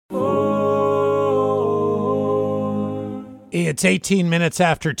It's 18 minutes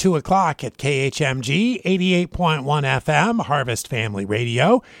after 2 o'clock at KHMG 88.1 FM, Harvest Family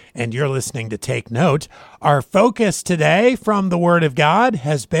Radio, and you're listening to Take Note. Our focus today from the Word of God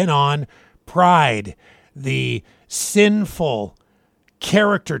has been on pride, the sinful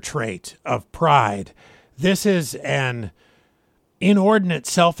character trait of pride. This is an inordinate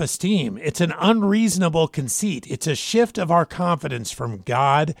self-esteem. It's an unreasonable conceit. It's a shift of our confidence from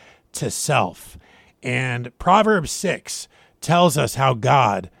God to self. And Proverbs 6 tells us how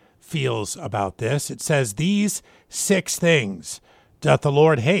God feels about this. It says, "These 6 things doth the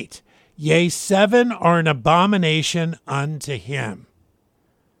Lord hate. Yea, 7 are an abomination unto him."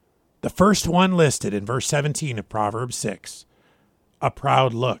 The first one listed in verse 17 of Proverbs 6, a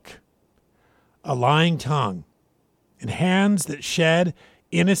proud look, a lying tongue, and hands that shed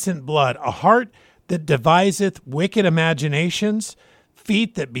innocent blood, a heart that deviseth wicked imaginations,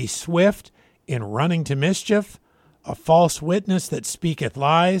 feet that be swift in running to mischief, a false witness that speaketh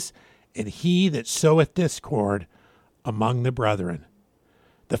lies, and he that soweth discord among the brethren.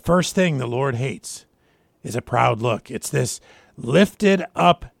 The first thing the Lord hates is a proud look. It's this lifted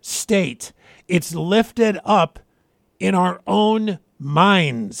up state. It's lifted up in our own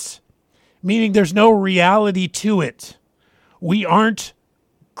minds, meaning there's no reality to it. We aren't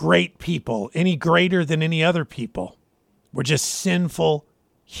great people, any greater than any other people. We're just sinful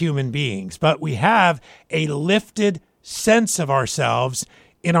human beings, but we have a lifted sense of ourselves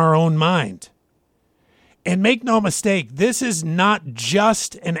in our own mind. And make no mistake, this is not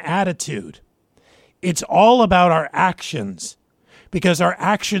just an attitude. It's all about our actions, because our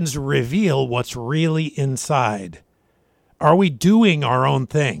actions reveal what's really inside. Are we doing our own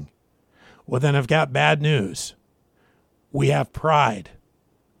thing? Well, then I've got bad news. We have pride.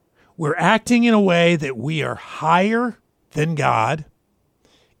 We're acting in a way that we are higher than God,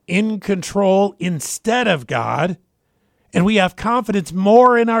 in control instead of God, and we have confidence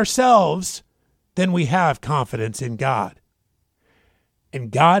more in ourselves than we have confidence in God.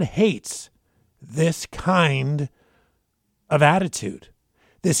 And God hates this kind of attitude,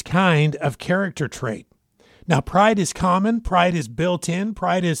 this kind of character trait. Now, pride is common. Pride is built in.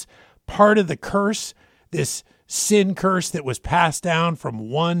 Pride is part of the curse, this sin curse that was passed down from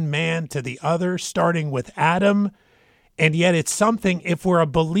one man to the other, starting with Adam. And yet it's something, if we're a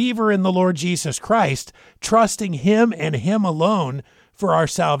believer in the Lord Jesus Christ, trusting him and him alone for our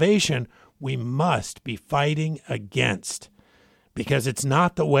salvation, we must be fighting against, because it's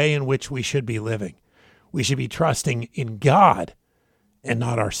not the way in which we should be living. We should be trusting in God and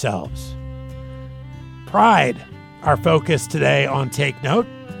not ourselves. Pride, our focus today on Take Note.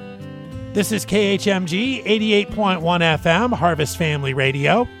 This is KHMG 88.1 FM, Harvest Family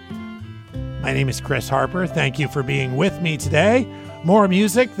Radio. My name is Chris Harper. Thank you for being with me today. More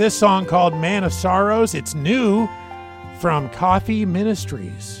music, this song called Man of Sorrows. It's new from Coffee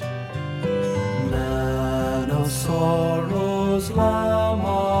Ministries. Man of sorrows, Lamb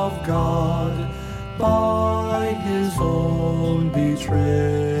of God, by his own betrayal